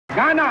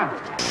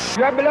Ghana,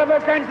 your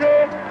beloved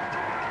country,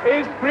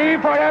 is free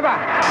forever.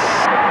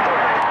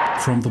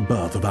 From the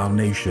birth of our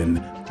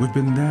nation, we've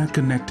been there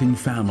connecting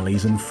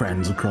families and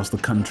friends across the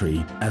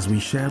country as we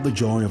share the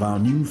joy of our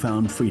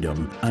newfound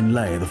freedom and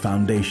lay the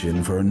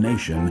foundation for a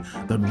nation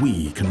that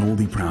we can all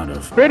be proud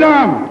of.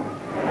 Freedom!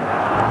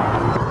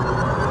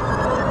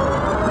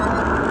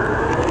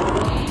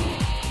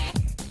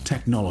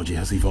 Technology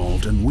has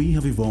evolved and we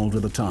have evolved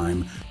with the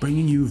time,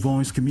 bringing you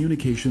voice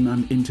communication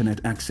and internet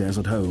access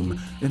at home,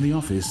 in the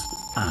office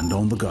and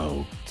on the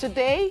go.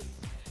 Today,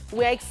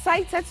 we're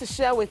excited to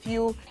share with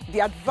you the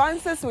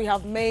advances we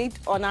have made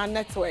on our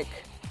network.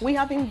 We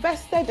have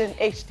invested in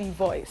HD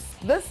voice.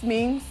 This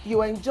means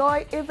you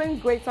enjoy even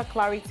greater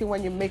clarity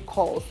when you make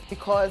calls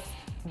because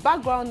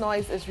background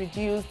noise is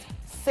reduced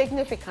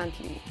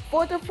significantly.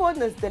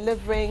 Vodafone is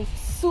delivering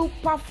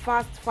super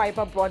fast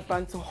fiber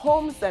broadband to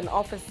homes and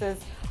offices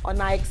on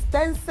our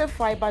extensive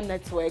fiber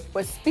network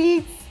with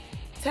speeds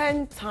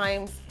 10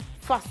 times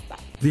faster.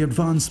 The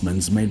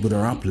advancements made with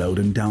our upload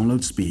and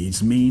download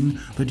speeds mean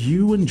that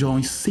you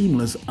enjoy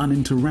seamless,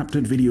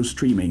 uninterrupted video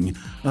streaming,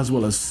 as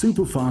well as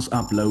super fast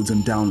uploads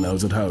and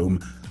downloads at home,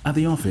 at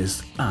the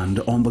office and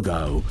on the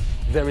go.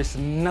 There is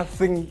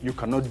nothing you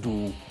cannot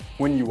do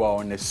when you are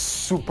on a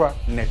super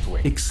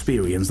network.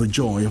 Experience the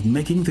joy of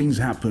making things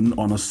happen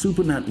on a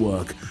super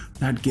network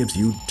that gives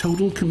you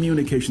total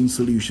communication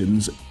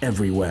solutions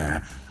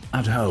everywhere,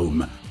 at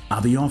home,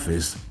 at the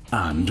office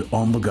and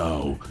on the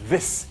go.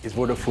 This is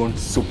Vodafone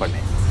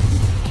Supernet.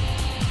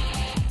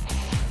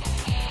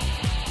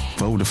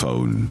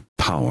 Vodafone,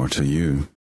 power to you.